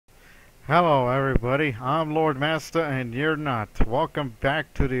Hello everybody, I'm Lord Master and you're not. Welcome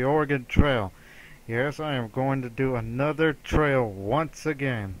back to the Oregon Trail. Yes, I am going to do another trail once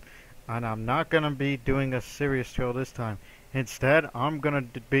again. And I'm not going to be doing a serious trail this time. Instead, I'm going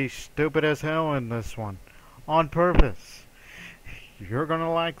to be stupid as hell in this one. On purpose. You're going to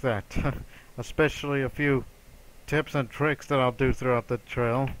like that. Especially a few tips and tricks that I'll do throughout the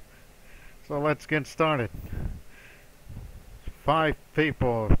trail. So let's get started. 5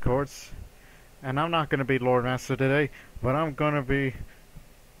 people, of course. And I'm not going to be Lord Master today, but I'm going to be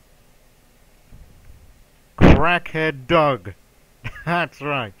Crackhead Doug. That's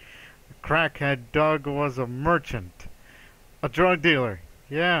right. Crackhead Doug was a merchant. A drug dealer.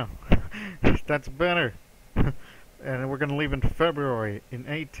 Yeah, that's better. And we're going to leave in February in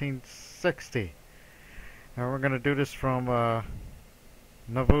 1860. And we're going to do this from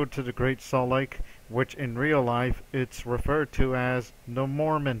Nauvoo to the Great Salt Lake, which in real life it's referred to as the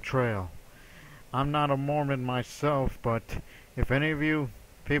Mormon Trail. I'm not a Mormon myself, but if any of you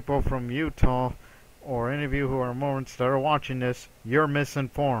people from Utah or any of you who are Mormons that are watching this, you're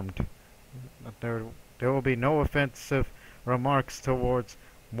misinformed. There will be no offensive remarks towards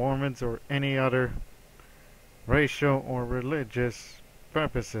Mormons or any other racial or religious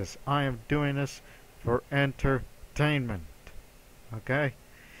purposes. I am doing this for entertainment. Okay?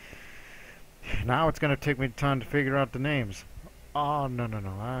 Now it's going to take me time to figure out the names. Oh, no,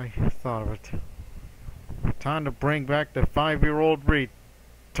 I thought of it. Time to bring back the 5-year-old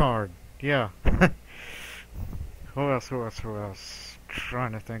retard. Yeah. Who else?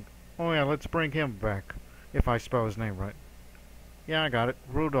 Trying to think. Oh yeah, let's bring him back. If I spell his name right. Yeah, I got it.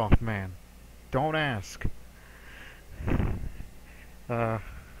 Rudolph, man. Don't ask. Oh,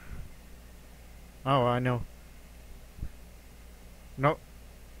 I know. No.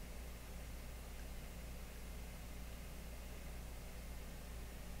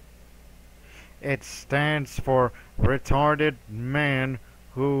 It stands for retarded man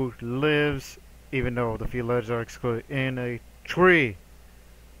who lives, even though the few letters are excluded, in a tree.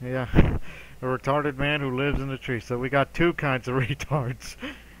 Yeah, a retarded man who lives in a tree. So we got 2 kinds of retards.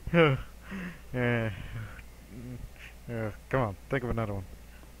 Yeah. Come on, think of another one.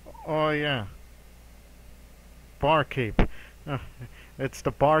 Oh yeah, barkeep. Uh, it's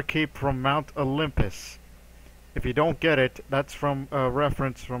the barkeep from Mount Olympus. If you don't get it, that's from a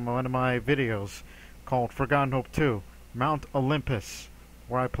reference from one of my videos called Forgotten Hope 2, Mount Olympus,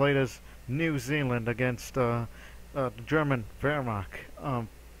 where I played as New Zealand against the German Wehrmacht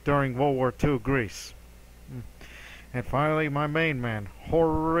during World War II Greece. And finally, my main man,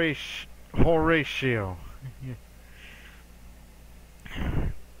 Horatio.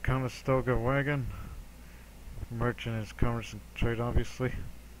 Conestoga wagon. Merchant is commerce and trade, obviously.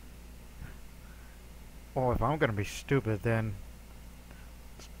 Well, if I'm gonna be stupid, then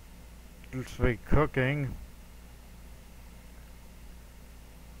let's be cooking.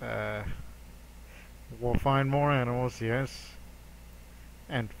 We'll find more animals, yes,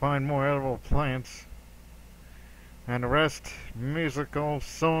 and find more edible plants, and the rest musical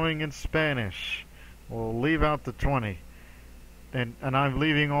sewing in Spanish. We'll leave out the 20, and I'm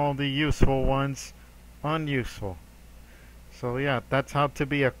leaving all the useful ones unuseful. So yeah, that's how to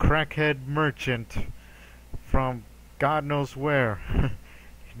be a crackhead merchant from God knows where.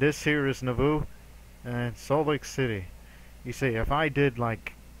 This here is Nauvoo and Salt Lake City. You see, if I did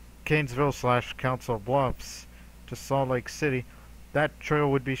like Gainesville / Council Bluffs to Salt Lake City, that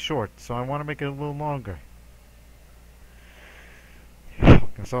trail would be short, so I want to make it a little longer.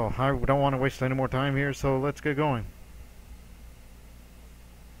 So I don't want to waste any more time here, so let's get going.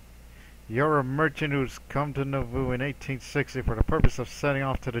 You're a merchant who's come to Nauvoo in 1860 for the purpose of setting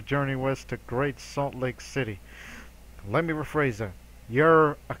off to the journey west to Great Salt Lake City. Let me rephrase that.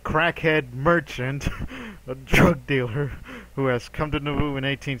 You're a crackhead merchant, a drug dealer, who has come to Nauvoo in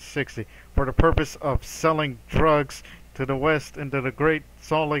 1860 for the purpose of selling drugs to the west into the Great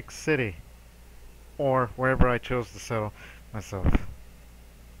Salt Lake City, or wherever I chose to settle myself.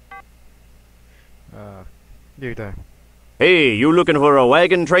 You there. Hey, you looking for a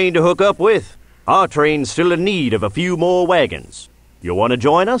wagon train to hook up with? Our train's still in need of a few more wagons. You want to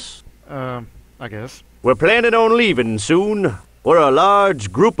join us? I guess. We're planning on leaving soon. We're a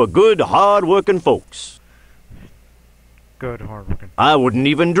large group of good, hard-working folks. Good, hard-working. I wouldn't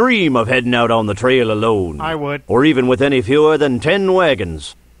even dream of heading out on the trail alone. I would. Or even with any fewer than 10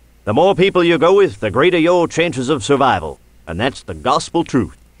 wagons. The more people you go with, the greater your chances of survival. And that's the gospel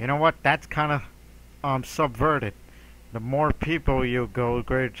truth. You know what? That's kind of subverted. The more people you go, the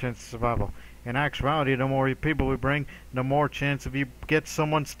greater chance of survival. In actuality, the more people we bring, the more chance of you get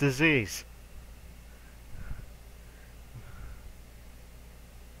someone's disease.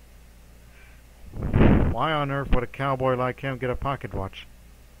 Why on earth would a cowboy like him get a pocket watch?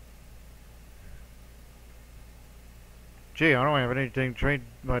 Gee, I don't have anything to trade,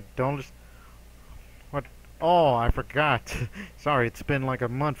 but don't just... What? Oh, I forgot. Sorry, it's been like a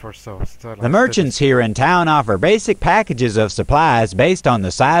month or so since I last The did merchants this. here in town offer basic packages of supplies based on the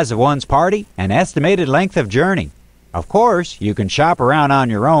size of one's party and estimated length of journey. Of course, you can shop around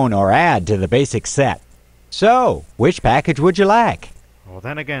on your own or add to the basic set. So, which package would you like? Well,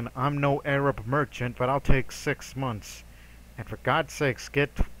 then again, I'm no Arab merchant, but I'll take 6 months. And for God's sakes, get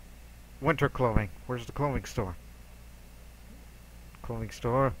winter clothing. Where's the clothing store? Clothing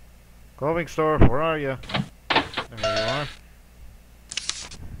store? Clothing store, where are you? There you are.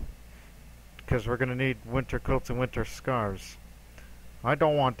 Because we're going to need winter coats and winter scarves. I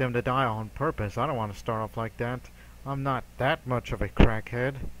don't want them to die on purpose. I don't want to start off like that. I'm not that much of a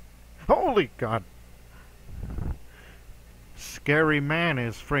crackhead. Holy God! Scary man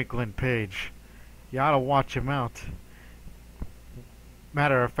is Franklin Page. You ought to watch him out.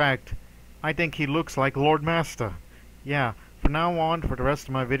 Matter of fact, I think he looks like Lord Master. Yeah, from now on, for the rest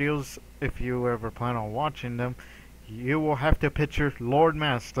of my videos, if you ever plan on watching them, you will have to picture Lord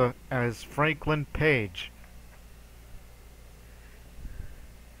Master as Franklin Page.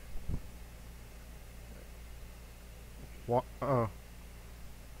 What?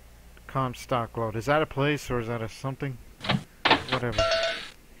 Comstock load. Is that a place or is that a something? Whatever.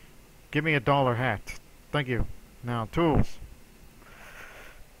 Give me $1 hat. Thank you. Now, tools.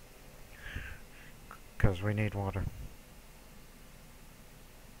 Because we need water.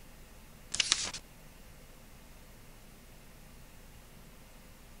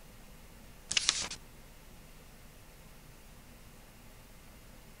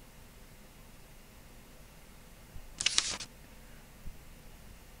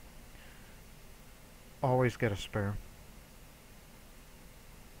 Always get a spare.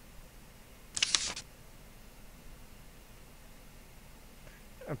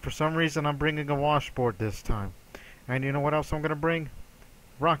 And for some reason I'm bringing a washboard this time. And you know what else I'm going to bring?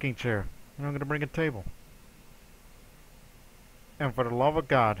 Rocking chair. And I'm going to bring a table. And for the love of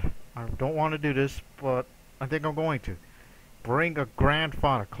God, I don't want to do this, but I think I'm going to. Bring a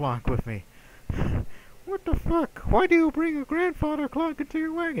grandfather clock with me. What the fuck? Why do you bring a grandfather clock into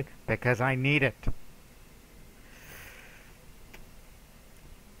your wagon? Because I need it.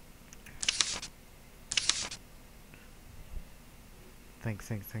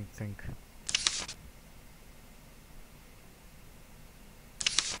 Think.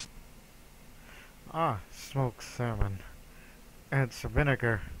 Ah, smoked salmon. And some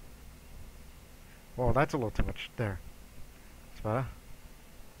vinegar. Whoa, that's a little too much. There. It's better.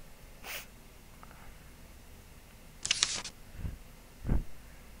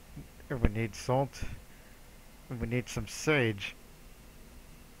 We need salt. We need some sage.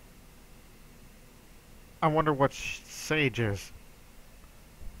 I wonder what sage is.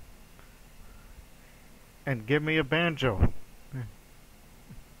 And give me a banjo.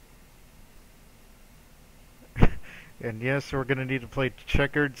 And yes, we're gonna need to play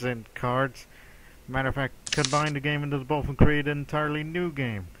checkers and cards. Matter of fact, combine the game into both and create an entirely new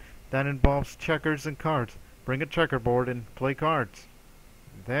game. That involves checkers and cards. Bring a checkerboard and play cards.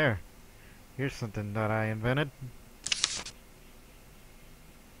 There. Here's something that I invented.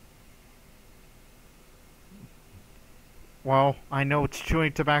 Well, I know it's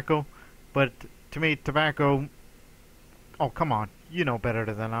chewing tobacco, but to me, tobacco... Oh, come on. You know better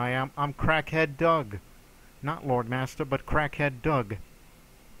than I am. I'm Crackhead Doug. Not Lord Master, but Crackhead Doug.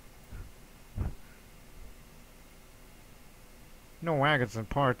 No wagons and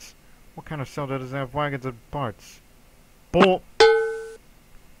parts. What kind of seller doesn't have wagons and parts? Bull!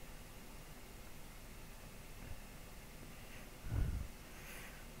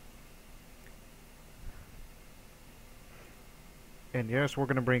 And yes, we're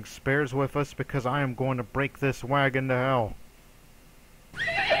going to bring spares with us because I am going to break this wagon to hell.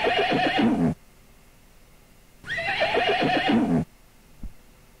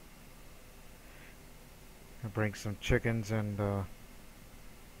 I'll bring some chickens and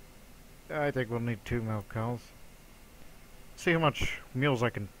I think we'll need 2 milk cows. See how much mules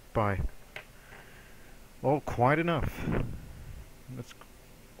I can buy. Well, quite enough.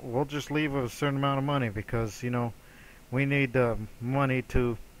 We'll just leave a certain amount of money because, you know, we need money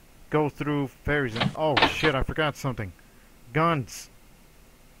to go through ferries and... Oh, shit, I forgot something. Guns.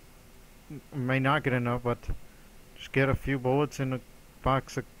 May not get enough, but just get a few bullets in a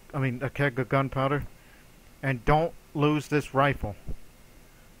box of... a keg of gunpowder. And don't lose this rifle.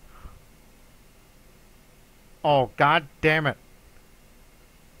 Oh, God damn it.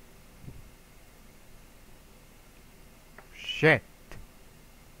 Shit.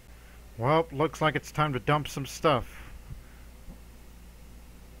 Well, looks like it's time to dump some stuff.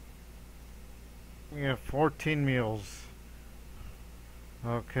 We have 14 meals.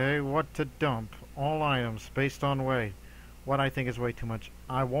 Okay, what to dump? All items based on weight. What I think is way too much.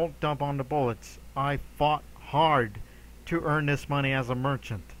 I won't dump on the bullets. I fought hard to earn this money as a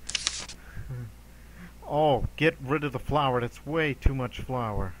merchant. Oh, get rid of the flour. That's way too much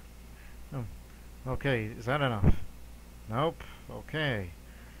flour. Oh, okay, is that enough? Nope. Okay.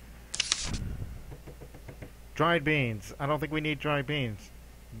 Dried beans. I don't think we need dried beans.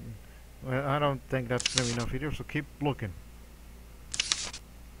 Well, I don't think that's going to be enough either, so keep looking.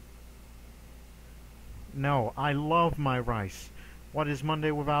 No, I love my rice. What is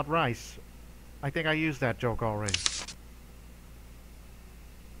Monday without rice? I think I used that joke already.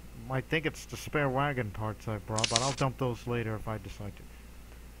 I think it's the spare wagon parts I brought, but I'll dump those later if I decide to.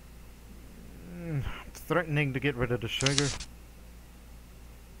 Threatening to get rid of the sugar.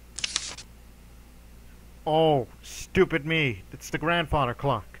 Oh, stupid me. It's the grandfather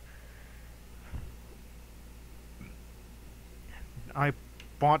clock. I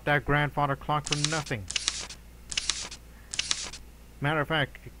bought that grandfather clock for nothing. Matter of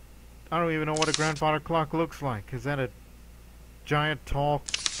fact, I don't even know what a grandfather clock looks like. Is that a giant, tall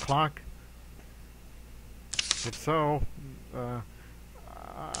clock? If so, I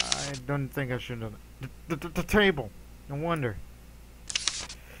don't think I should have. The table. No wonder.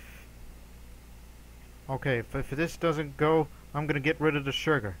 Okay, if this doesn't go, I'm gonna get rid of the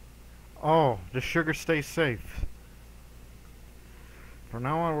sugar. Oh, the sugar stays safe. From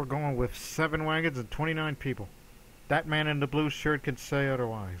now on, we're going with 7 wagons and 29 people. That man in the blue shirt can say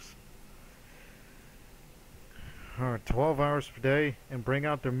otherwise. Alright, 12 hours per day, and bring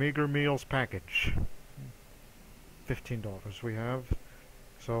out the meager meals package. $15 we have.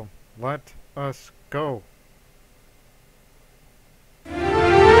 So, let us go.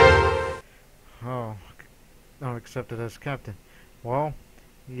 Oh, I'm accepted as captain. Well,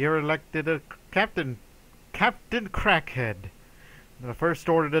 you're elected a captain. Captain Crackhead. The first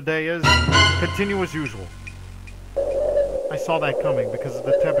order today is continue as usual. I saw that coming because of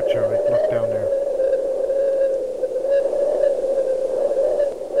the temperature. I looked down there.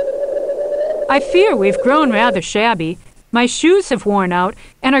 I fear we've grown rather shabby. My shoes have worn out,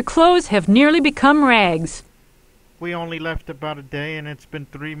 and our clothes have nearly become rags. We only left about a day, and it's been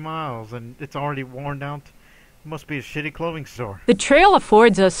 3 miles, and it's already worn out. It must be a shitty clothing store. The trail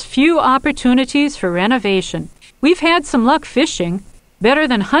affords us few opportunities for renovation. We've had some luck fishing, better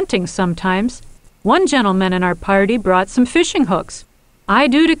than hunting sometimes. One gentleman in our party brought some fishing hooks. I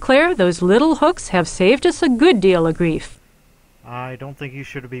do declare those little hooks have saved us a good deal of grief. I don't think you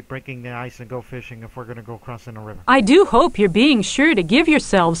should be breaking the ice and go fishing if we're going to go crossing a river. I do hope you're being sure to give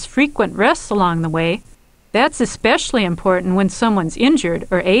yourselves frequent rests along the way. That's especially important when someone's injured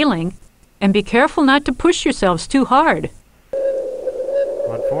or ailing. And be careful not to push yourselves too hard.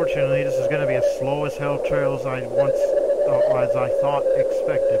 Unfortunately, this is going to be as slow as hell trail as I thought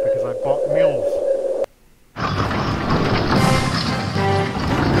expected, because I bought mules.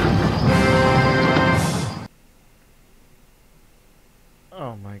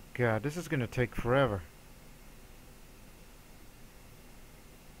 Oh my god, this is going to take forever.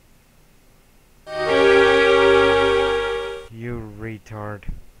 You retard.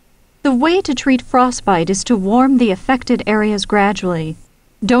 The way to treat frostbite is to warm the affected areas gradually.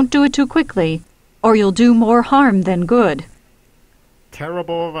 Don't do it too quickly, or you'll do more harm than good.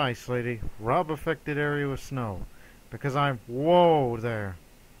 Terrible advice, lady. Rub affected area with snow. Because I'm... Whoa there.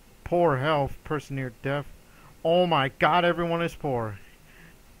 Poor health, person near death. Oh my god, everyone is poor.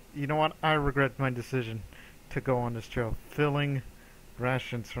 You know what? I regret my decision to go on this trail. Filling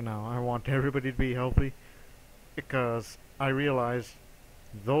rations for now. I want everybody to be healthy. Because I realize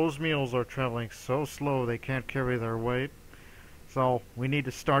those mules are traveling so slow they can't carry their weight. So we need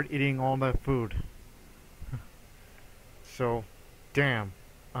to start eating all that food. So, damn,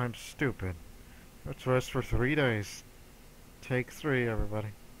 I'm stupid. Let's rest for 3 days. Take 3, everybody.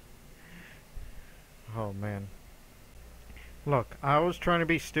 Oh man. Look, I was trying to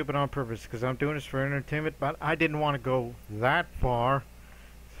be stupid on purpose because I'm doing this for entertainment, but I didn't want to go that far.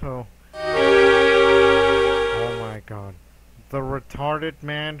 So, oh my god. The retarded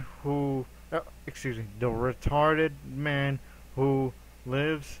man who... the retarded man who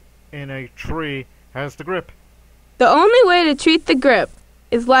lives in a tree has the grip. The only way to treat the grip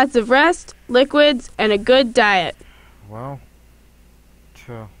is lots of rest, liquids, and a good diet. Well,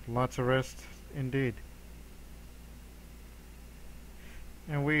 lots of rest indeed.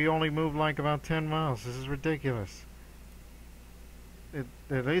 And we only moved like about 10 miles. This is ridiculous.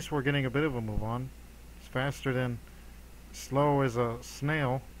 At least we're getting a bit of a move on. It's faster than... slow as a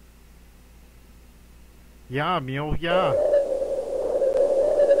snail. Yeah, mule, yeah.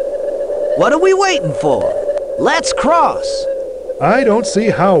 What are we waiting for? Let's cross. I don't see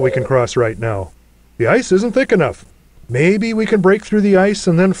how we can cross right now. The ice isn't thick enough. Maybe we can break through the ice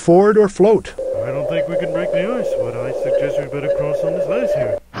and then ford or float. I don't think we can break the ice, but I suggest we better cross on this ice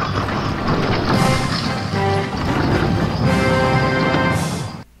here.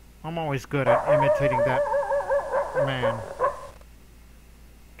 I'm always good at imitating that man.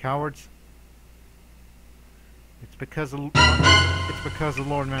 Cowards. It's because of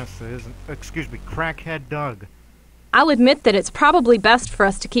Lord Master, isn't? Excuse me, Crackhead Doug. I'll admit that it's probably best for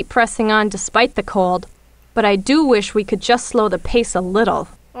us to keep pressing on despite the cold, but I do wish we could just slow the pace a little.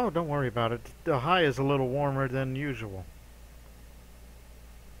 Oh, don't worry about it. The high is a little warmer than usual.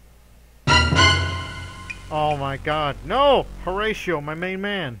 Oh my god. No! Horatio, my main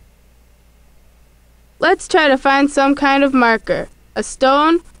man. Let's try to find some kind of marker, a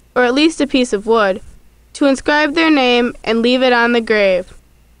stone, or at least a piece of wood, to inscribe their name and leave it on the grave.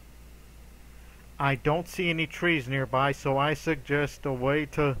 I don't see any trees nearby, so I suggest a way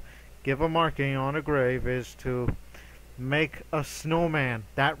to give a marking on a grave is to make a snowman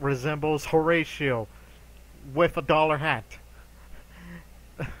that resembles Horatio with a dollar hat.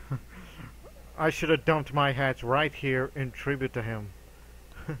 I should have dumped my hats right here in tribute to him.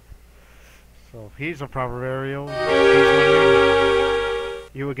 So he's a proper burial. He's my name.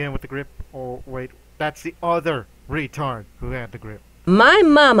 You again with the grip? Oh wait, that's the other retard who had the grip. My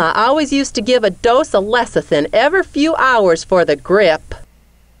mama always used to give a dose of lecithin every few hours for the grip.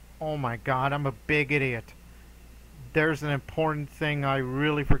 Oh my god, I'm a big idiot. There's an important thing I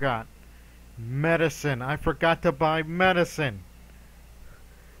really forgot. Medicine. I forgot to buy medicine.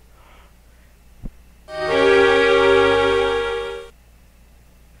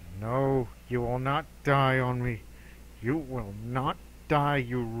 No, you will not die on me. You will not die,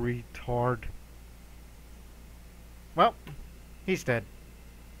 you retard. Well, he's dead.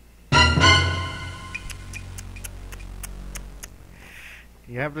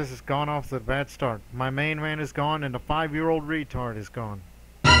 Yeah, this has gone off to a bad start. My main man is gone and the 5-year-old retard is gone.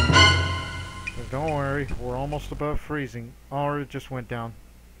 But don't worry, we're almost above freezing. Or it just went down.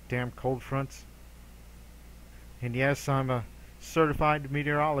 Damn cold fronts. And yes, I'm a certified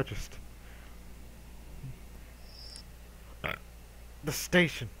meteorologist. The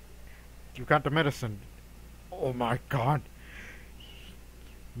station. You got the medicine. Oh my god.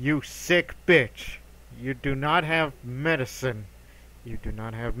 You sick bitch. You do not have medicine. You do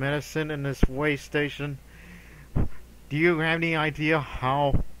not have medicine in this way station. Do you have any idea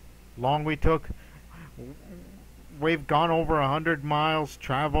how long we took? We've gone over 100 miles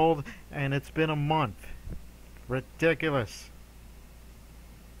traveled and it's been a month. Ridiculous.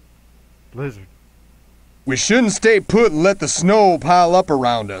 Blizzard. We shouldn't stay put and let the snow pile up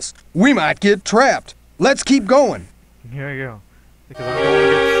around us. We might get trapped. Let's keep going. Here you go. Because I don't want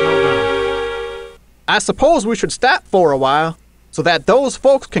to get snowbound. I suppose we should stop for a while, so that those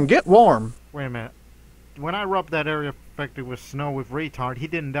folks can get warm. Wait a minute. When I rubbed that area affected with snow with retard, he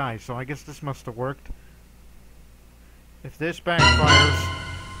didn't die, so I guess this must have worked. If this backfires,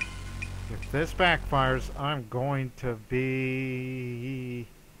 I'm going to be...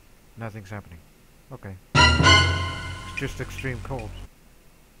 Nothing's happening. Okay. It's just extreme cold.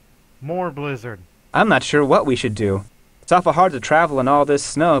 More blizzard. I'm not sure what we should do. It's awful hard to travel in all this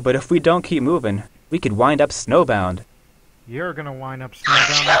snow, but if we don't keep moving, we could wind up snowbound. You're gonna wind up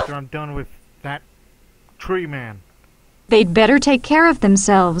snowbound after I'm done with that tree man. They'd better take care of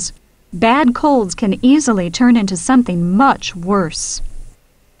themselves. Bad colds can easily turn into something much worse.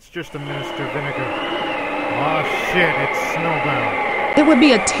 It's just a Minister Vinegar. Oh shit, it's snowbound. It would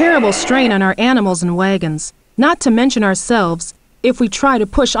be a terrible strain on our animals and wagons, not to mention ourselves, if we try to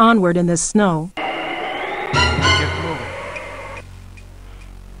push onward in this snow. Get moving.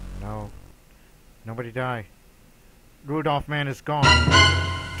 No. Nobody die. Rudolph man is gone.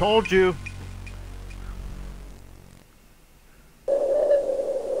 Told you.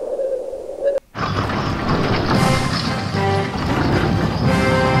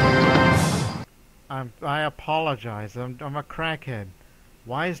 I apologize. I'm a crackhead.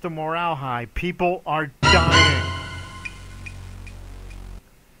 Why is the morale high? People are dying.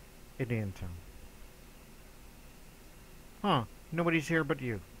 Indian town. Huh. Nobody's here but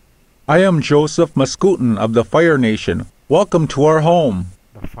you. I am Joseph Mascoutin of the Fire Nation. Welcome to our home.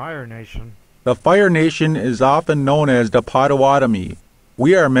 The Fire Nation? The Fire Nation is often known as the Potawatomi.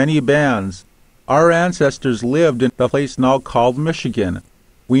 We are many bands. Our ancestors lived in the place now called Michigan.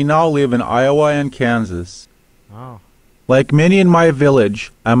 We now live in Iowa and Kansas. Oh. Like many in my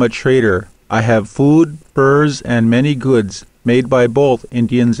village, I'm a trader. I have food, furs, and many goods made by both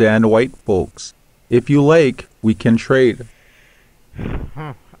Indians and white folks. If you like, we can trade.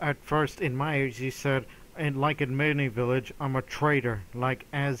 Huh. At first, in my age, he said, and like in Mini Village, I'm a traitor, like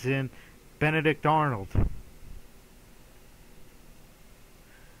as in Benedict Arnold.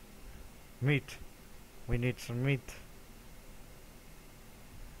 Meat. We need some meat.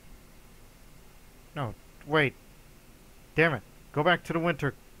 No, wait. Damn it. Go back to the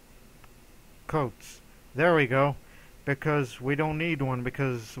winter coats. There we go. Because we don't need one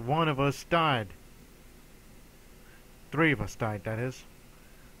because one of us died. 3 of us died, that is.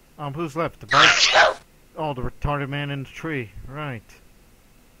 Who's left? The bike? Oh, the retarded man in the tree. Right.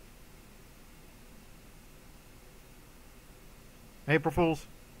 April Fools?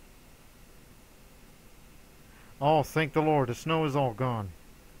 Oh, thank the Lord, the snow is all gone.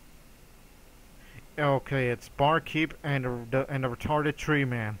 Okay, it's Barkeep and the retarded tree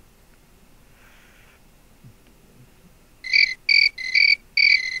man.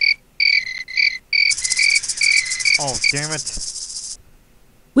 Oh, damn it.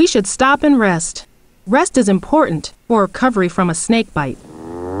 We should stop and rest. Rest is important for recovery from a snake bite.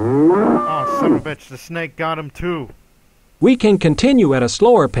 Oh, son of a bitch, the snake got him too. We can continue at a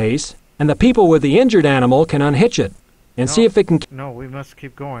slower pace, and the people with the injured animal can unhitch it and see if it can... No, we must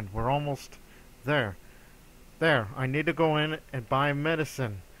keep going. We're almost there. There, I need to go in and buy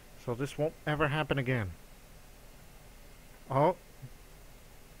medicine, so this won't ever happen again. Oh.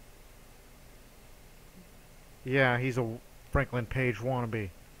 Yeah, he's a Franklin Page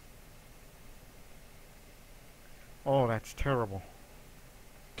wannabe. Oh, that's terrible.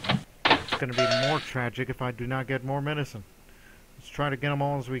 It's gonna be more tragic if I do not get more medicine. Let's try to get them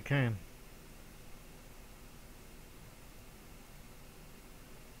all as we can.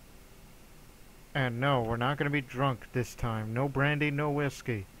 And no, we're not gonna be drunk this time. No brandy, no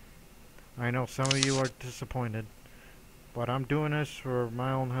whiskey. I know some of you are disappointed, but I'm doing this for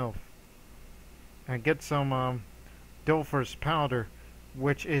my own health. And get some Dilfer's powder,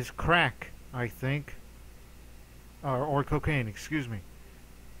 which is crack, I think. Or cocaine, excuse me.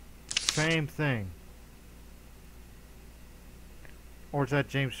 Same thing. Or is that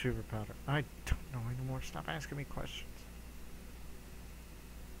James Fever powder? I don't know anymore. Stop asking me questions.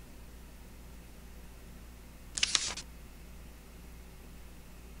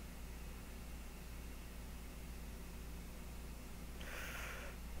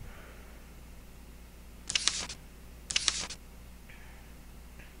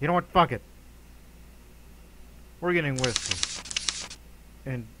 You know what? Fuck it. We're getting whiskey.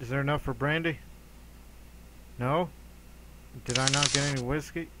 And is there enough for brandy? No? Did I not get any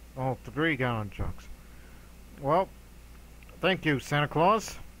whiskey? Oh, 3-gallon jugs. Well, thank you, Santa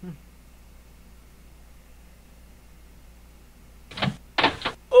Claus.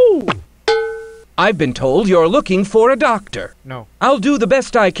 Oh! I've been told you're looking for a doctor. No. I'll do the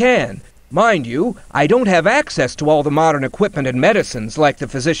best I can. Mind you, I don't have access to all the modern equipment and medicines like the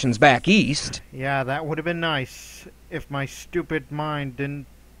physicians back east. Yeah, that would have been nice if my stupid mind didn't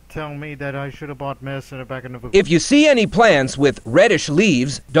tell me that I should have bought medicine back in Nauvoo. If you see any plants with reddish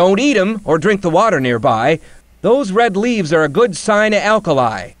leaves, don't eat them or drink the water nearby. Those red leaves are a good sign of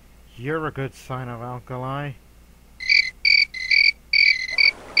alkali. You're a good sign of alkali.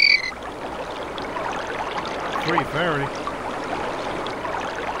 Free ferry.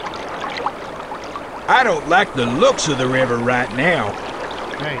 I don't like the looks of the river right now.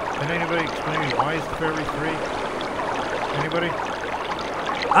 Hey, can anybody explain me why is the ferry free? Anybody?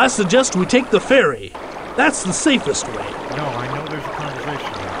 I suggest we take the ferry. That's the safest way. No, I know there's a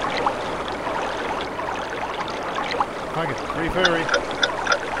conversation here. Fuck it, free ferry.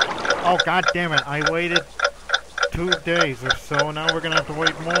 Oh, god damn it, I waited 2 days or so, now we're gonna have to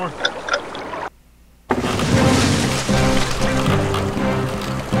wait more?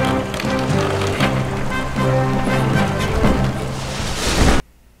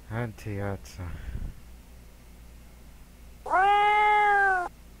 Antiazza.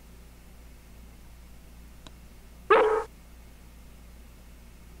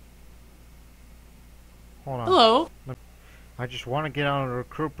 Hold on. Hello. I just want to get out and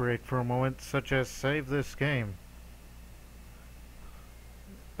recuperate for a moment, such as save this game.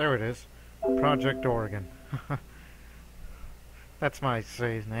 There it is. Project Oregon. That's my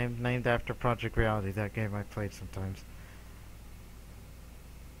save name, named after Project Reality, that game I played sometimes.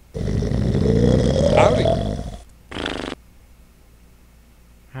 Howdy.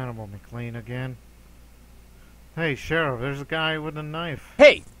 Hannibal McLean again. Hey, Sheriff, there's a guy with a knife.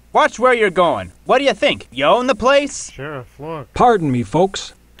 Hey, watch where you're going. What do you think? You own the place? Sheriff, look. Pardon me,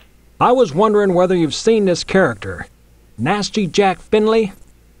 folks. I was wondering whether you've seen this character. Nasty Jack Finley?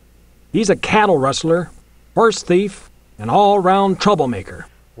 He's a cattle rustler, horse thief, and all-round troublemaker.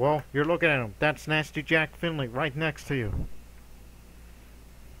 Well, you're looking at him. That's Nasty Jack Finley right next to you.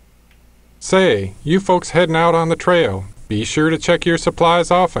 Say, you folks heading out on the trail, be sure to check your supplies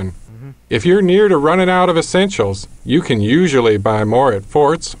often. If you're near to running out of essentials, you can usually buy more at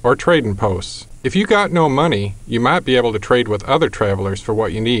forts or trading posts. If you got no money, you might be able to trade with other travelers for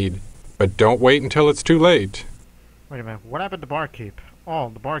what you need, but don't wait until it's too late. Wait a minute, what happened to Barkeep? Oh,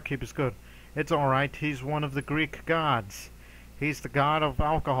 the Barkeep is good. It's alright, he's one of the Greek gods. He's the god of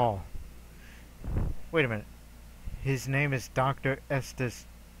alcohol. Wait a minute. His name is Dr. Estes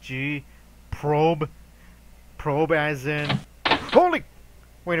G. Probe? Probe as in... Holy...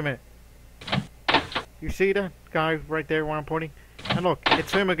 Wait a minute. You see that guy right there where I'm pointing? And look,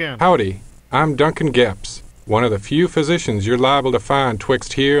 it's him again. Howdy, I'm Duncan Gepps, one of the few physicians you're liable to find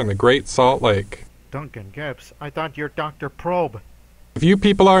twixt here and the Great Salt Lake. Duncan Gepps? I thought you're Dr. Probe. If you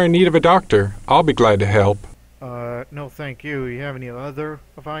people are in need of a doctor, I'll be glad to help. No thank you. You have any other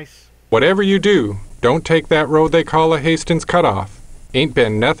advice? Whatever you do, don't take that road they call the Hastings Cutoff. Ain't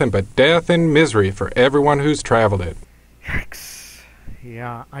been nothing but death and misery for everyone who's traveled it. Yikes.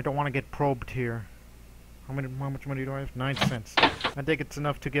 Yeah, I don't want to get probed here. How much money do I have? 9 cents. I think it's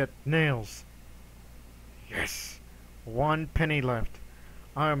enough to get nails. Yes. 1 penny left.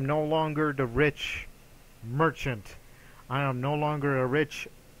 I am no longer the rich merchant. I am no longer a rich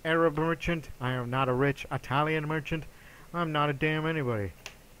Arab merchant. I am not a rich Italian merchant. I'm not a damn anybody.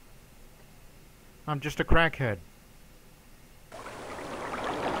 I'm just a crackhead.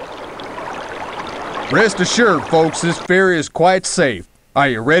 Rest assured, folks, this ferry is quite safe. Are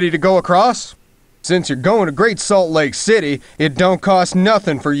you ready to go across? Since you're going to Great Salt Lake City, it don't cost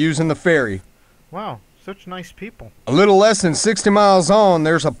nothing for using the ferry. Wow, such nice people. A little less than 60 miles on,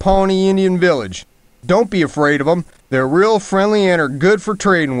 there's a Pawnee Indian village. Don't be afraid of them. They're real friendly and are good for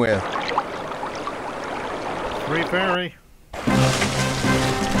trading with. Free ferry.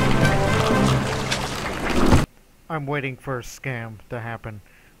 I'm waiting for a scam to happen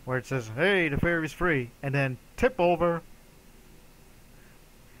where it says, hey, the ferry's free, and then tip over.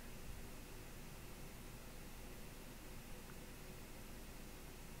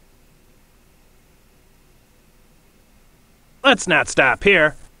 Let's not stop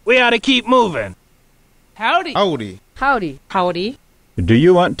here. We ought to keep moving. Howdy. Howdy. Howdy. Howdy. Do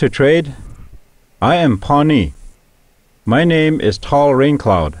you want to trade? I am Pawnee. My name is Tall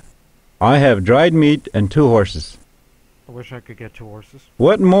Raincloud. I have dried meat and 2 horses. I wish I could get 2 horses.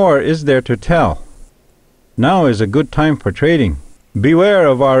 What more is there to tell? Now is a good time for trading. Beware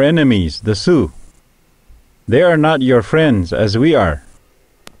of our enemies, the Sioux. They are not your friends as we are.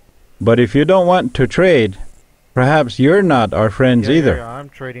 But if you don't want to trade, perhaps you're not our friends either. Yeah, I'm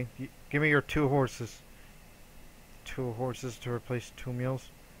trading. Give me your 2 horses. 2 horses to replace 2 mules.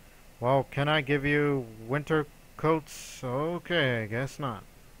 Well, can I give you winter coats? Okay, I guess not.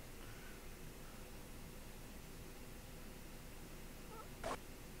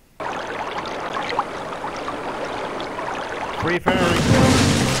 Free ferry.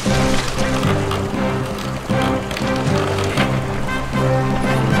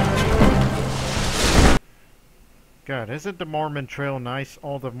 God, isn't the Mormon Trail nice?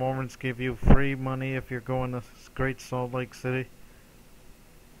 All the Mormons give you free money if you're going to Great Salt Lake City.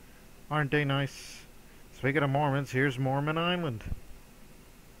 Aren't they nice? Speaking of Mormons, here's Mormon Island.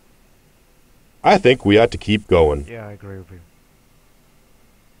 I think we ought to keep going. Yeah, I agree with you.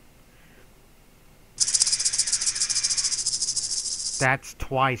 That's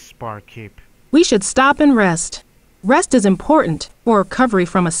twice, Barkeep. We should stop and rest. Rest is important for recovery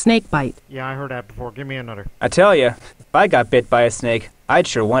from a snake bite. Yeah, I heard that before. Give me another. I tell you, if I got bit by a snake, I'd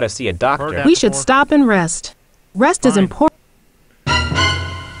sure want to see a doctor. We should stop and rest. Rest is important.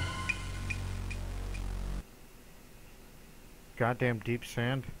 Goddamn deep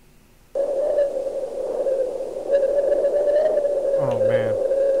sand. Oh man.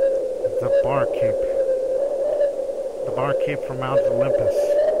 The barkeep. The barkeep from Mount Olympus.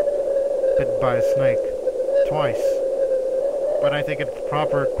 Bitten by a snake. Twice. But I think in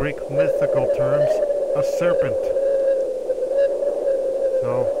proper Greek mythical terms, a serpent.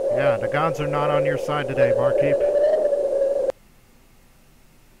 So, yeah, the gods are not on your side today, barkeep.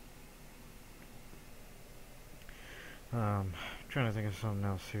 Trying to think of something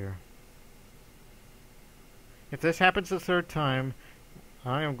else here. If this happens the 3rd time,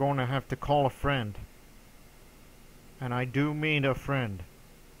 I am going to have to call a friend. And I do mean a friend.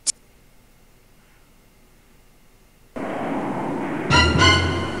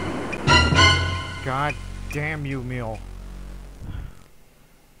 God damn you, mule.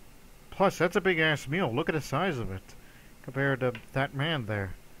 Plus, that's a big-ass mule. Look at the size of it. Compared to that man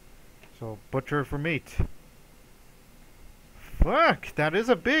there. So, butcher for meat. Fuck, that is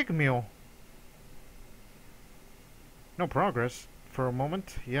a big mule. No progress for a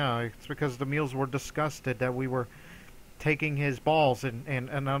moment. Yeah, it's because the mules were disgusted that we were taking his balls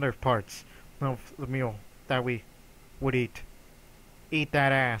and other parts of the mule that we would eat. Eat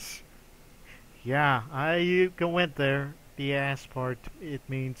that ass. Yeah, I went there. The ass part, it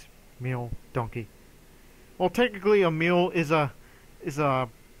means mule, donkey. Well, technically, a mule is a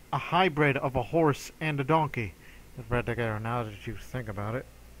hybrid of a horse and a donkey. It's bred together now that you think about it.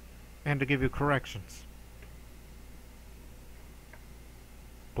 And to give you corrections.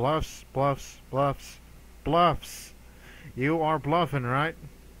 Bluffs, bluffs, bluffs, bluffs. You are bluffing, right?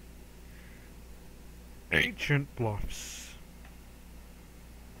 Ancient bluffs.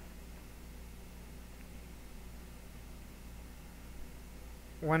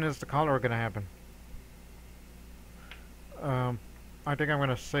 When is the cholera gonna happen? I think I'm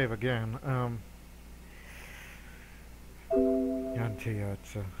gonna save again. I'm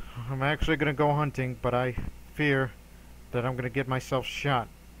actually gonna go hunting, but I fear that I'm gonna get myself shot.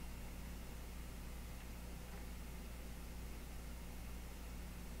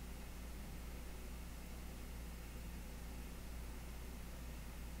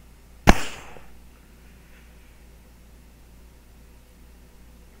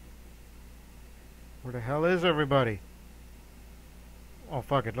 Where the hell is everybody? Oh,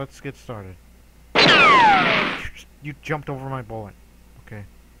 fuck it. Let's get started. You jumped over my bullet. Okay.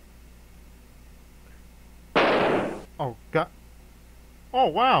 Oh, God. Oh,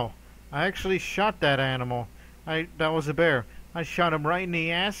 wow. I actually shot that animal. That was a bear. I shot him right in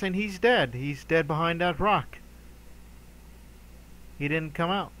the ass and he's dead. He's dead behind that rock. He didn't come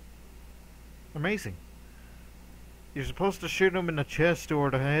out. Amazing. You're supposed to shoot him in the chest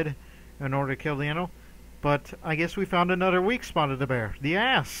or the head in order to kill the animal. But I guess we found another weak spot of the bear. The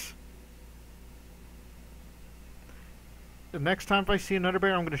ass. The next time if I see another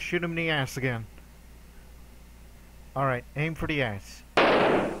bear, I'm going to shoot him in the ass again. Alright, aim for the ass.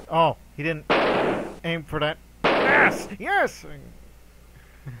 Oh, he didn't aim for that ass. Yes!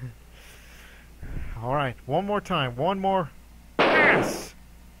 Alright, one more time. One more ass.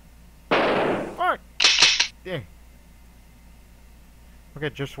 Fuck! Yeah. Okay,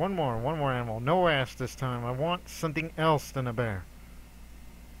 just one more animal. No ass this time. I want something else than a bear.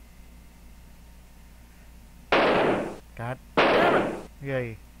 God damn it!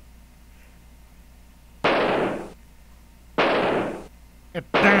 Yay.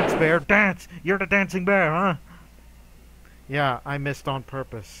 Dance, bear, dance! You're the dancing bear, huh? Yeah, I missed on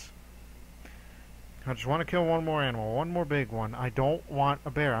purpose. I just want to kill one more animal. One more big one. I don't want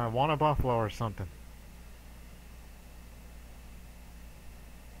a bear. I want a buffalo or something.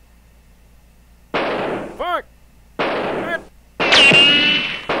 Fuck!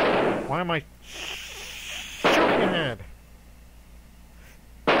 Why am I shooting ahead?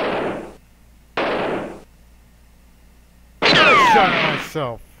 I shot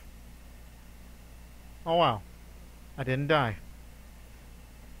myself. Oh wow. I didn't die.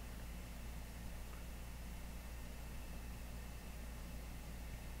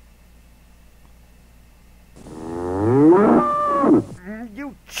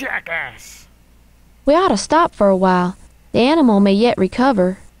 You jackass! We ought to stop for a while. The animal may yet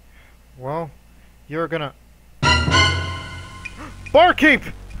recover. Well, you're gonna... Barkeep!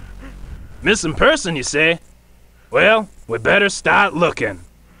 Missing person, you say? Well, we better start looking.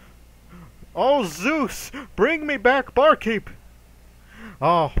 Oh, Zeus! Bring me back Barkeep!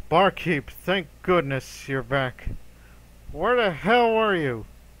 Oh, Barkeep, thank goodness you're back. Where the hell were you?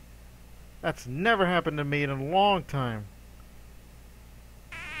 That's never happened to me in a long time.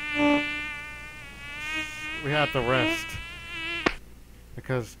 We have to rest.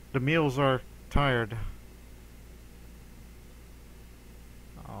 Because the mules are tired.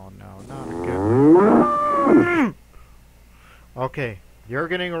 Oh no, not again. Okay, you're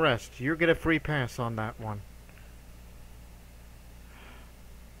getting a rest. You get a free pass on that one.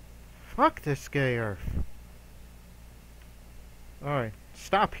 Fuck this gay earth. Alright,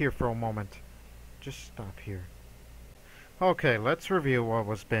 stop here for a moment. Just stop here. Okay, let's review what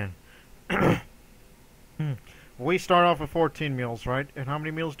was been. We start off with 14 meals, right? And how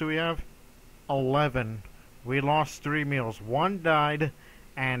many meals do we have? 11. We lost 3 meals. 1 died,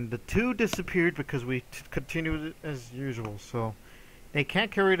 and the 2 disappeared because we continued as usual. So, they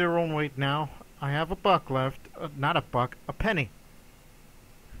can't carry their own weight now. I have a buck left. Not a buck, a penny.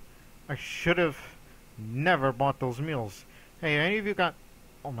 I should have never bought those meals. Hey, any of you got...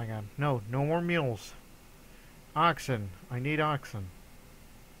 Oh my god, no more mules. Oxen. I need oxen.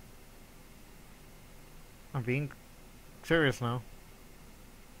 I'm being serious now.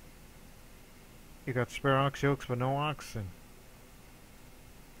 You got spare ox yokes but no oxen.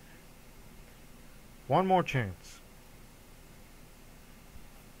 One more chance.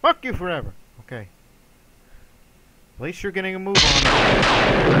 Fuck you forever. Okay. At least you're getting a move on.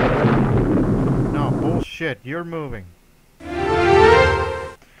 No, bullshit. You're moving.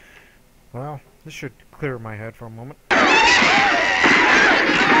 Well, this should clear my head for a moment.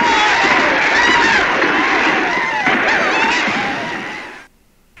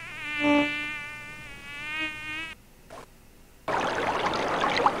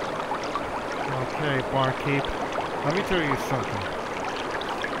 Okay, barkeep. Let me tell you something.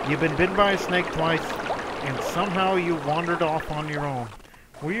 You've been bitten by a snake twice, and somehow you wandered off on your own.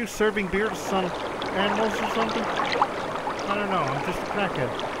 Were you serving beer to some animals or something? I don't know, I'm just a crackhead.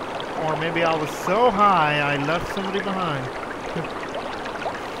 Or maybe I was so high I left somebody behind.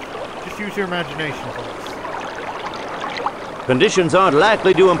 Just use your imagination, folks. Conditions aren't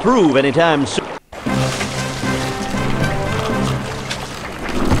likely to improve anytime soon.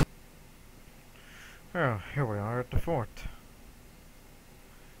 Oh, here we are at the fort.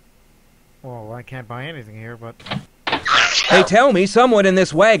 Well, I can't buy anything here, but... They tell me someone in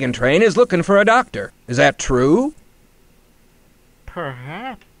this wagon train is looking for a doctor. Is that true?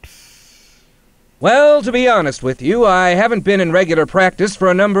 Perhaps. Well, to be honest with you, I haven't been in regular practice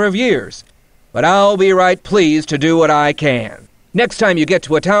for a number of years. But I'll be right pleased to do what I can. Next time you get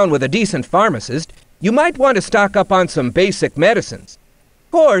to a town with a decent pharmacist, you might want to stock up on some basic medicines.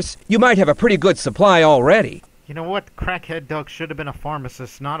 Of course, you might have a pretty good supply already. You know what? Crackhead Doug should have been a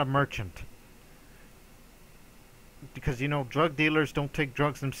pharmacist, not a merchant. Because, you know, drug dealers don't take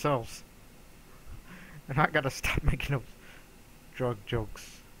drugs themselves. And I gotta stop making those drug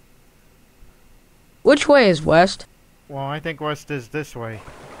jokes. Which way is west? Well, I think west is this way.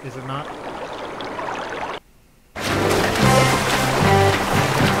 Is it not?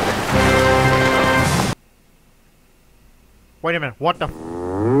 Wait a minute, what the...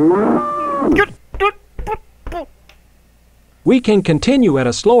 We can continue at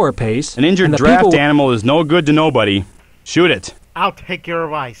a slower pace. An injured draft animal is no good to nobody. Shoot it. I'll take your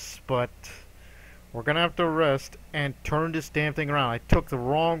advice, but we're gonna have to rest and turn this damn thing around. I took the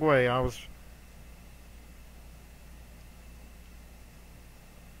wrong way. Oh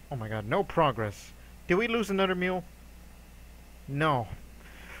my god, no progress. Did we lose another mule? No.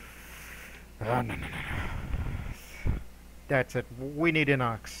 No. That's it. We need an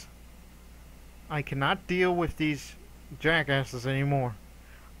ox. I cannot deal with these jackasses anymore.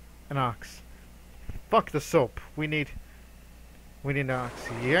 An ox. Fuck the soap. We need an ox.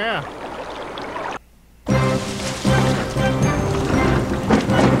 Yeah.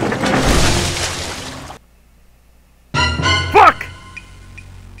 Fuck!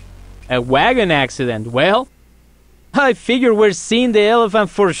 A wagon accident. Well, I figure we're seeing the elephant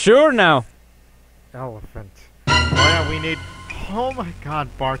for sure now. Elephant. Oh yeah, we need... Oh my god,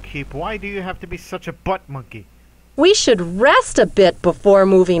 barkeep. Why do you have to be such a butt monkey? We should rest a bit before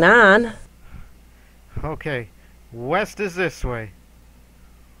moving on. Okay, west is this way.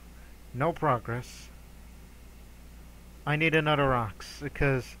 No progress. I need another ox,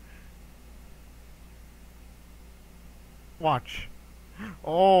 because... Watch.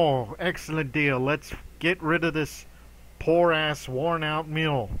 Oh, excellent deal. Let's get rid of this poor-ass, worn-out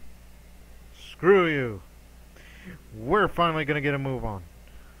mule. Screw you. We're finally gonna get a move on.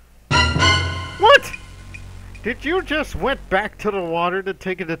 What? Did you just went back to the water to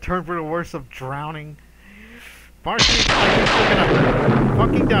take it a turn for the worse of drowning? Barkeep, I think you're gonna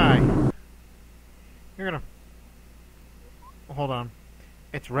fucking die. You're gonna... Hold on.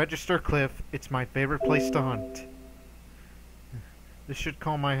 It's Register Cliff. It's my favorite place to hunt. This should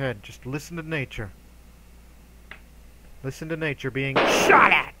calm my head. Just listen to nature. Listen to nature being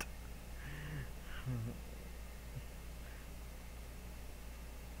shot at!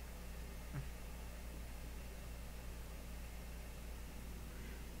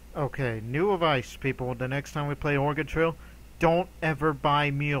 Okay, new advice, people. The next time we play Oregon Trail, don't ever buy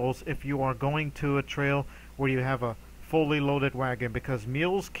mules if you are going to a trail where you have a fully loaded wagon, because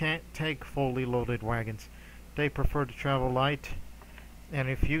mules can't take fully loaded wagons. They prefer to travel light. And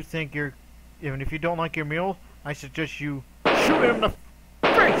if you think even if you don't like your mule, I suggest you shoot him in the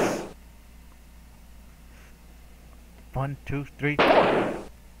face! 1, 2, 3, 4!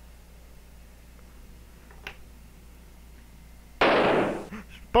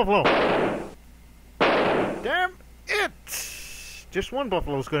 Buffalo! Damn it! Just one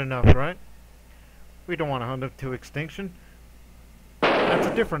buffalo's good enough, right? We don't want to hunt them to extinction. That's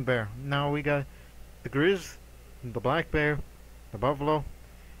a different bear. Now we got the grizz, the black bear, the buffalo.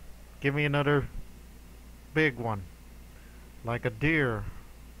 Give me another big one. Like a deer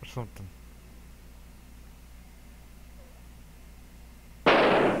or something.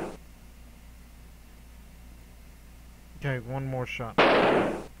 Okay, one more shot.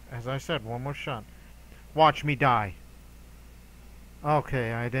 As I said, one more shot. Watch me die.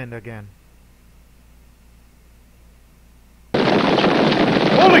 Okay, I didn't again.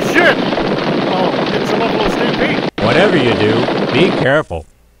 Holy shit! Oh, it's a buffalo stampede. Whatever you do, be careful.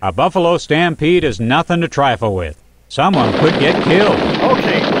 A buffalo stampede is nothing to trifle with. Someone could get killed.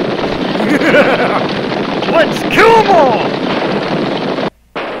 Okay. Let's kill them all!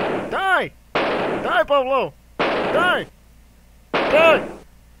 Die! Die, buffalo! Die! Die! Die!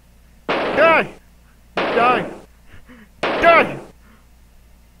 Die! Die! Die!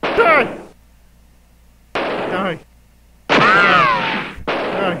 Die! Die! Die!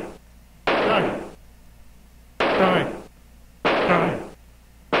 Die! Die! Die!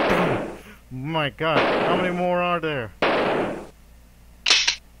 My God, how many more are there?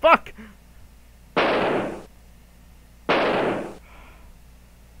 Fuck!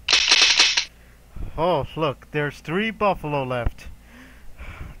 Oh, look, there's 3 buffalo left.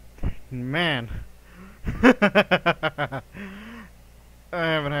 Man. I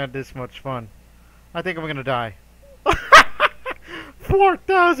haven't had this much fun. I think I'm gonna die.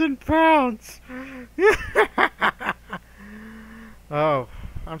 4,000 pounds! Oh,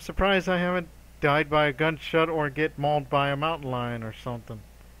 I'm surprised I haven't died by a gunshot or get mauled by a mountain lion or something.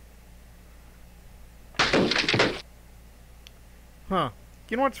 Huh.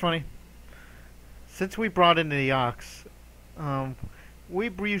 You know what's funny? Since we brought in the ox,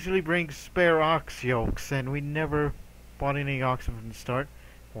 we usually bring spare ox yokes, and we never bought any ox from the start.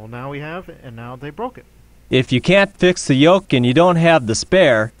 Well, now we have, and now they broke it. If you can't fix the yoke and you don't have the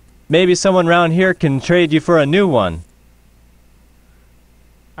spare, maybe someone around here can trade you for a new one.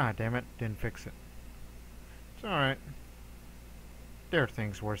 Ah, damn it. Didn't fix it. It's alright. There are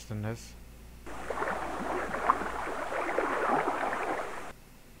things worse than this.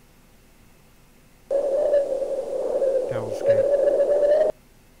 Devil's Gate.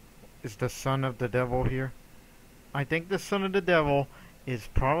 Is the son of the devil here? I think the son of the devil is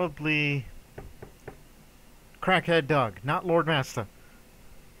probably Crackhead Doug, not Lord Master.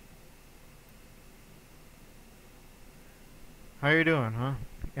 How you doing, huh?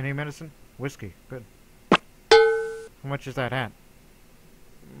 Any medicine? Whiskey. Good. How much is that hat?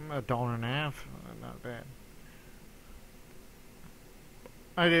 $1.50. Not bad.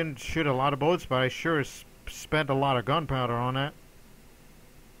 I didn't shoot a lot of bullets, but I sure spent a lot of gunpowder on that.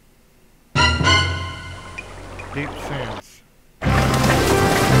 Deep sands.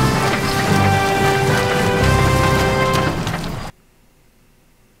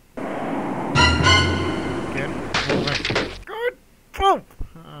 Again. Good. Boom.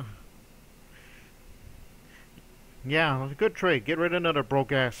 Yeah, good trade. Get rid of another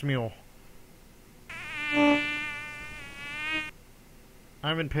broke-ass mule.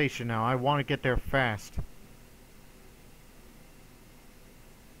 I'm impatient now. I want to get there fast.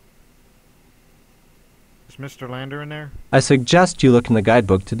 Is Mr. Lander in there? I suggest you look in the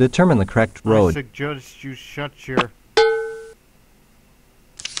guidebook to determine the correct road. I suggest you shut your...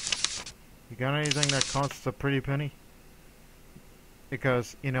 You got anything that costs a pretty penny?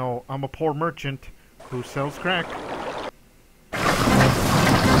 Because, you know, I'm a poor merchant who sells crack.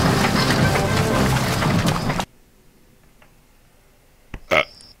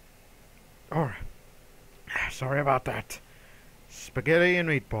 Alright. Sorry about that. Spaghetti and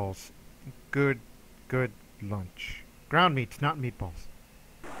meatballs. Good lunch. Ground meat, not meatballs.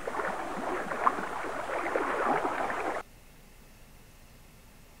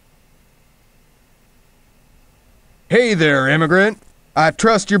 Hey there, immigrant. I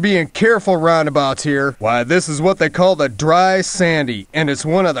trust you're being careful roundabouts here. Why, this is what they call the Dry Sandy, and it's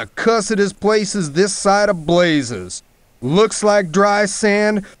one of the cussedest places this side of Blazes. Looks like dry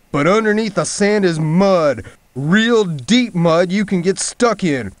sand, but underneath the sand is mud. Real deep mud you can get stuck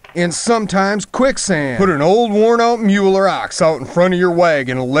in, and sometimes quicksand. Put an old worn-out mule or ox out in front of your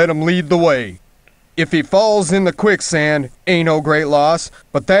wagon and let him lead the way. If he falls in the quicksand, ain't no great loss,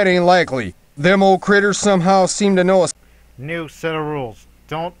 but that ain't likely. Them old critters somehow seem to know us. New set of rules.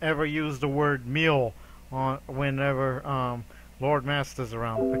 Don't ever use the word mule whenever Lord Master's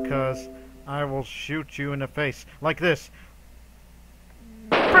around, because I will shoot you in the face. Like this.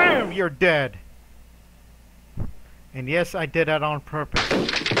 BAM! You're dead. And yes, I did that on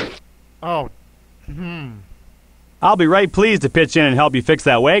purpose. Oh. I'll be right pleased to pitch in and help you fix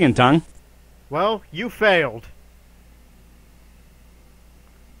that wagon tongue. Well, you failed.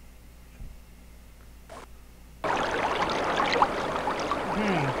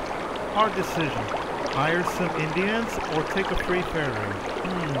 Hard decision. Hire some Indians or take a free ferry?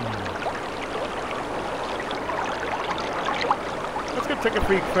 Let's go take a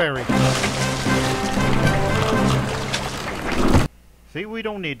free ferry. See, we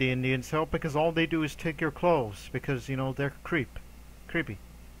don't need the Indians' help because all they do is take your clothes because, you know, they're creepy.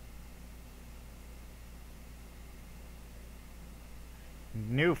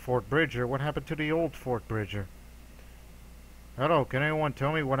 New Fort Bridger? What happened to the old Fort Bridger? Hello, can anyone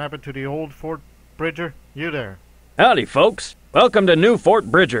tell me what happened to the old Fort Bridger? You there? Howdy, folks. Welcome to New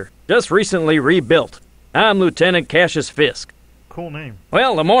Fort Bridger, just recently rebuilt. I'm Lieutenant Cassius Fisk. Cool name.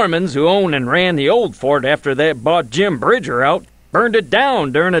 Well, the Mormons who owned and ran the old fort after they bought Jim Bridger out burned it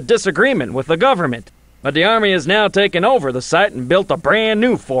down during a disagreement with the government. But the Army has now taken over the site and built a brand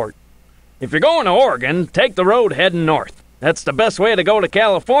new fort. If you're going to Oregon, take the road heading north. That's the best way to go to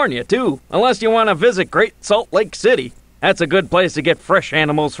California, too, unless you want to visit Great Salt Lake City. That's a good place to get fresh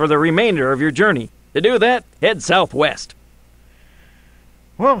animals for the remainder of your journey. To do that, head southwest.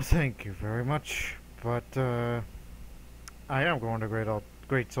 Well, thank you very much, but I am going to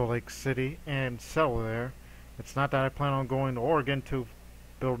Great Salt Lake City and settle there. It's not that I plan on going to Oregon to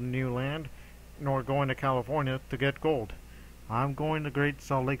build new land, nor going to California to get gold. I'm going to Great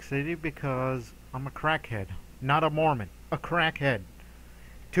Salt Lake City because I'm a crackhead, not a Mormon, a crackhead.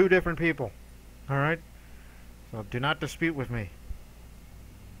 Two different people, alright? So do not dispute with me.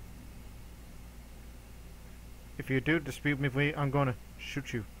 If you do dispute with me, I'm going to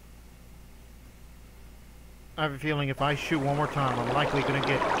shoot you. I have a feeling if I shoot one more time, I'm likely going to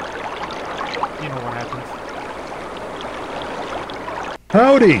get... You know what happens.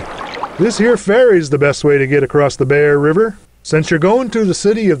 Howdy! This here ferry's the best way to get across the Bear River. Since you're going to the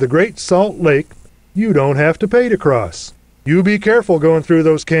city of the Great Salt Lake, you don't have to pay to cross. You be careful going through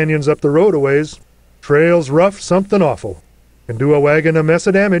those canyons up the road a ways. Trail's rough, something awful. Can do a wagon a mess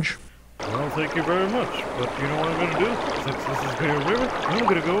of damage. Well, thank you very much. But you know what I'm going to do? Since this is Bear River, I'm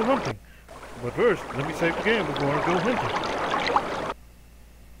going to go hunting. But first, let me save the game before I go hunting.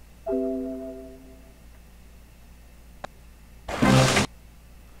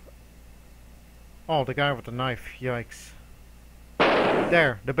 Oh, the guy with the knife. Yikes.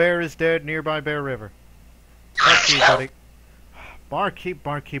 There, the bear is dead nearby Bear River. Thank you, buddy. Barkeep.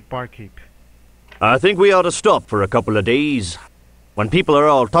 I think we ought to stop for a couple of days. When people are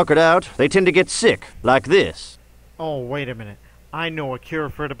all tuckered out, they tend to get sick, like this. Oh, wait a minute. I know a cure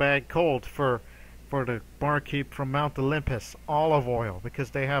for the bad cold for the barkeep from Mount Olympus. Olive oil, because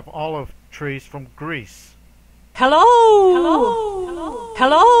they have olive trees from Greece. Hello? Hello?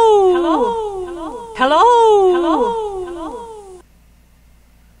 Hello? Hello? Hello? Hello?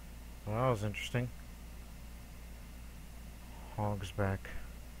 Well, that was interesting. Hog's back.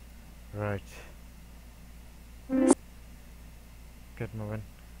 Right. Get moving.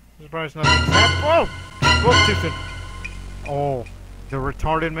 I'm surprised nothing's happened. Whoa! Whoa, too soon. Oh, the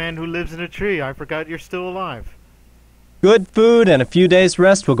retarded man who lives in a tree. I forgot you're still alive. Good food and a few days'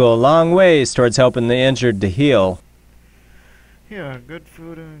 rest will go a long ways towards helping the injured to heal. Yeah, good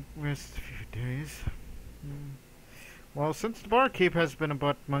food and rest a few days. Well, since the barkeep has been a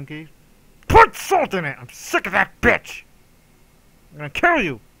butt monkey, put salt in it! I'm sick of that bitch! I'm gonna kill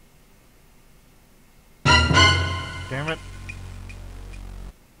you! Damn it.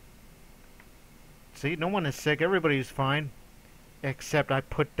 See, no one is sick. Everybody's fine. Except I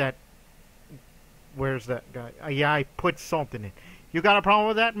put that... Where's that guy? Yeah, I put salt in it. You got a problem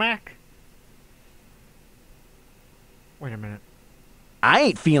with that, Mac? Wait a minute. I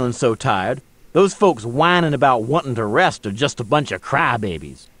ain't feeling so tired. Those folks whining about wanting to rest are just a bunch of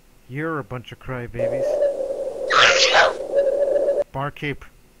crybabies. You're a bunch of crybabies. Barkeep.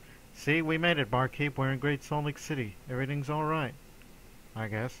 See, we made it, Barkeep. We're in Great Salt Lake City. Everything's alright. I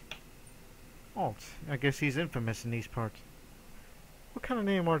guess. Oh, I guess he's infamous in these parts. What kind of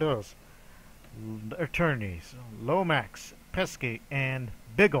name are those? Attorneys. Lomax, Pesky, and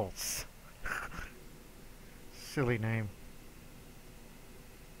Biggles. Silly name.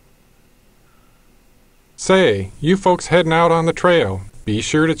 Say, you folks heading out on the trail. Be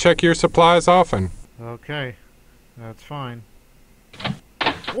sure to check your supplies often. Okay, that's fine.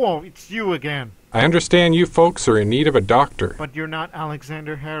 Whoa, it's you again. I understand you folks are in need of a doctor. But you're not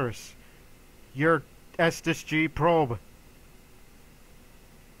Alexander Harris. You're Estes G. Probe.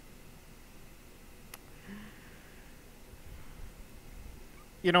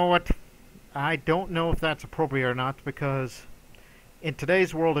 You know what? I don't know if that's appropriate or not because in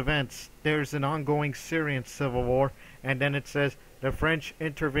today's world events, there's an ongoing Syrian civil war, and then it says the French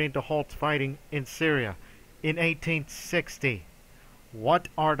intervened to halt fighting in Syria in 1860. What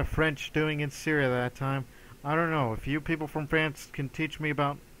are the French doing in Syria at that time? I don't know. If you people from France can teach me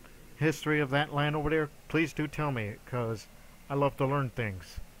about history of that land over there, please do tell me, because I love to learn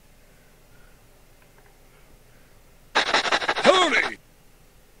things. Howdy!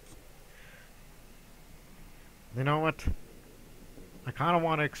 You know what? I kind of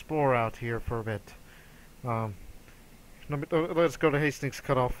want to explore out here for a bit. Let's go to Hastings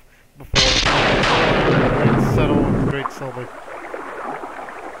Cutoff before we settle in the Great Salt Lake.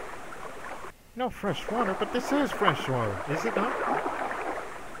 No fresh water, but this is fresh water, is it not?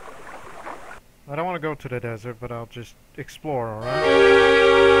 I don't want to go to the desert, but I'll just explore, alright?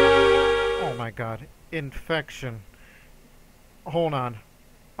 Oh my god. Infection. Hold on.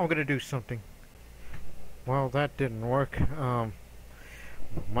 I'm gonna do something. Well, that didn't work.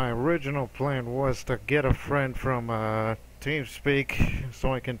 My original plan was to get a friend from TeamSpeak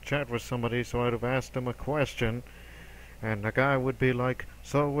so I can chat with somebody, so I'd have asked him a question. And the guy would be like,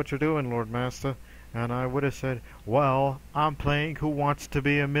 "So what you doing, Lord Master?" And I would have said, "Well, I'm playing Who Wants to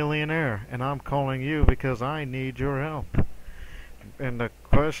Be a Millionaire, and I'm calling you because I need your help." And the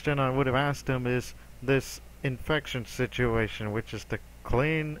question I would have asked him is this infection situation, which is to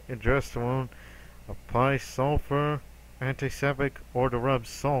clean and dress the wound, apply sulfur, antiseptic, or to rub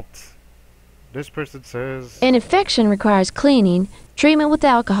salt. This person says... An infection requires cleaning, treatment with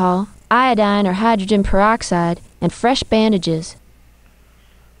alcohol, iodine or hydrogen peroxide, and fresh bandages.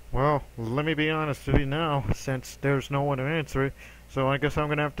 Well, let me be honest with you now, since there's no one to answer it, so I guess I'm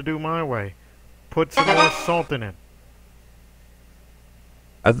gonna have to do my way. Put some more salt in it.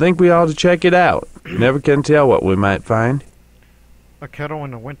 I think we ought to check it out. Never can tell what we might find. A kettle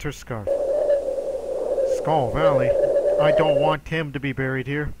and a winter scarf. Skull Valley. I don't want him to be buried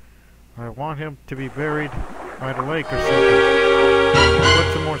here. I want him to be buried by the lake or something.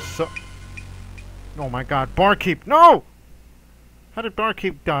 Put some more Oh my god, Barkeep, no! How did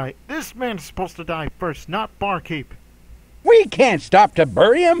Barkeep die? This man's supposed to die first, not Barkeep. We can't stop to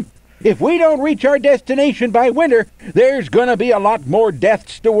bury him. If we don't reach our destination by winter, there's gonna be a lot more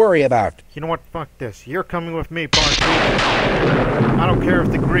deaths to worry about. You know what? Fuck this. You're coming with me, Barkeep. I don't care if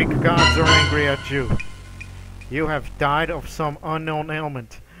the Greek gods are angry at you. You have died of some unknown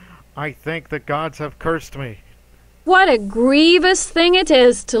ailment. I think the gods have cursed me. What a grievous thing it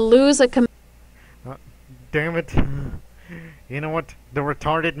is to lose a Damn it. You know what? The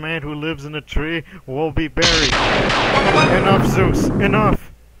retarded man who lives in a tree will be buried. Enough, Zeus.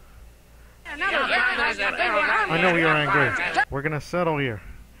 Enough. I know you're angry. We're gonna settle here.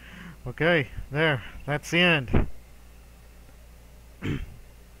 Okay, there. That's the end.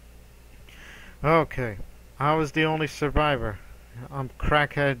 Okay. I was the only survivor. I'm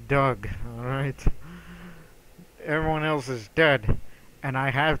Crackhead Doug, alright? Everyone else is dead. And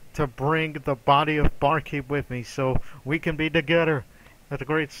I have to bring the body of Barkeep with me so we can be together at the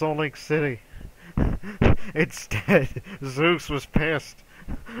Great Salt Lake City. It's dead. Zeus was pissed.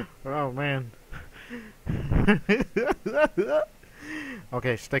 Oh, man.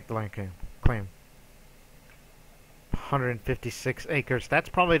 Okay, stake the land claim. 156 acres. That's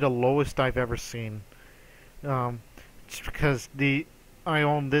probably the lowest I've ever seen. Just because I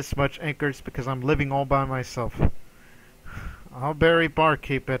own this much acres because I'm living all by myself. I'll bury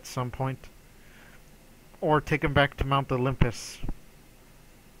Barkeep at some point. Or take him back to Mount Olympus.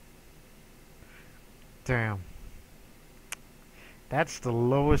 Damn. That's the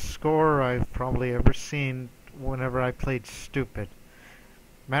lowest score I've probably ever seen whenever I played stupid.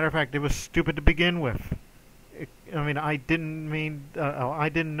 Matter of fact, it was stupid to begin with. I didn't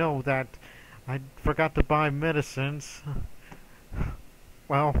know that I forgot to buy medicines.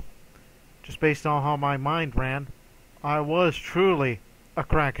 Well, just based on how my mind ran, I was truly a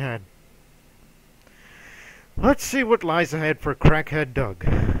crackhead. Let's see what lies ahead for Crackhead Doug.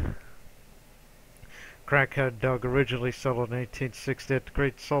 Crackhead Doug originally settled in 1860 at the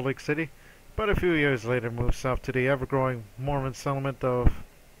Great Salt Lake City, but a few years later moved south to the ever-growing Mormon settlement of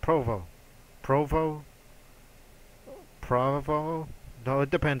Provo. Provo? No, it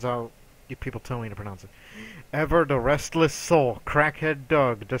depends how you people tell me to pronounce it. Ever the restless soul, Crackhead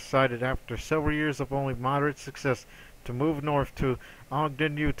Doug decided after several years of only moderate success to move north to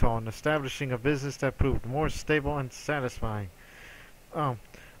Ogden, Utah, and establishing a business that proved more stable and satisfying. A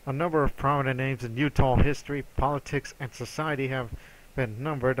number of prominent names in Utah history, politics, and society have been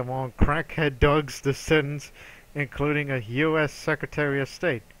numbered among Crackhead Doug's descendants, including a U.S. Secretary of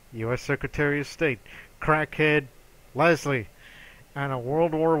State, Crackhead Leslie, and a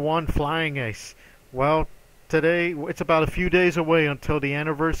World War I flying ace. Well, today, it's about a few days away until the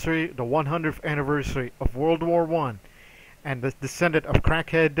 100th anniversary of World War I, and the descendant of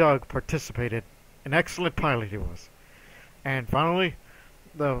Crackhead Doug participated. An excellent pilot he was. And finally,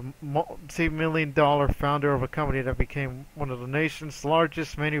 the multi-million-dollar founder of a company that became one of the nation's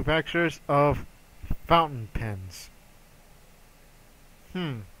largest manufacturers of fountain pens.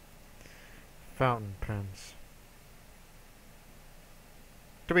 Fountain pens.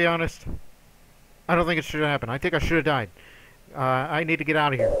 To be honest, I don't think it should have happened. I think I should have died. I need to get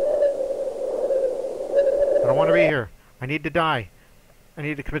out of here. I don't want to be here. I need to die. I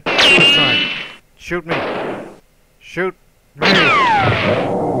need to commit suicide. Shoot me. Shoot me.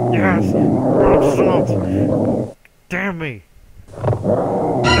 Yes. Rob salt. Damn me.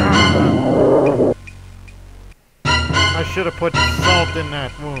 I should have put salt in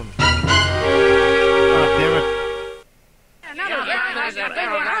that wound. God damn it.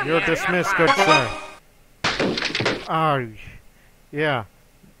 You're dismissed, good sir. Oh, yeah.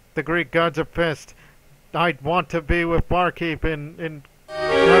 The Greek gods are pissed. I'd want to be with Barkeep in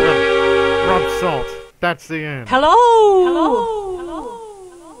heaven. Rub salt. That's the end. Hello?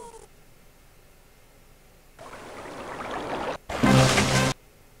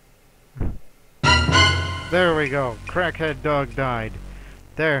 There we go. Crackhead dog died.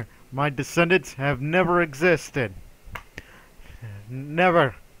 There. My descendants have never existed.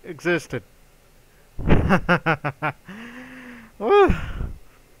 Never existed. Woo.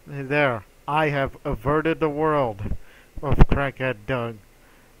 There. I have averted the world of Crackhead Doug.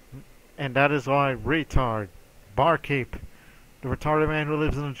 And that is why retard, Barkeep, the retarded man who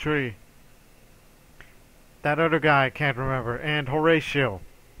lives in a tree, that other guy I can't remember, and Horatio.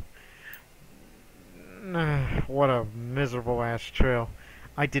 What a miserable ass trail.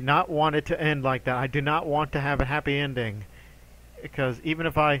 I did not want it to end like that. I do not want to have a happy ending. Because even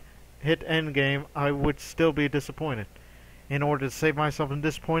if I hit endgame, I would still be disappointed. In order to save myself from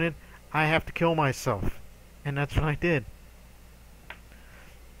disappointed, I have to kill myself. And that's what I did.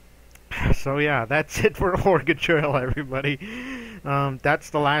 So yeah, that's it for Oregon Trail, everybody. That's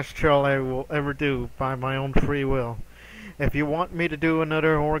the last trail I will ever do by my own free will. If you want me to do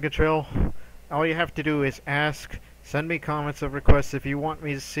another Oregon Trail, all you have to do is ask, send me comments of requests if you want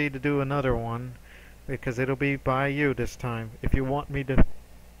me to do another one, because it'll be by you this time, if you want me to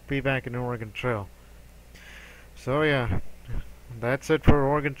be back in the Oregon Trail. So yeah, that's it for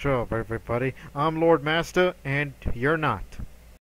Oregon Trail, everybody. I'm Lord Master, and you're not.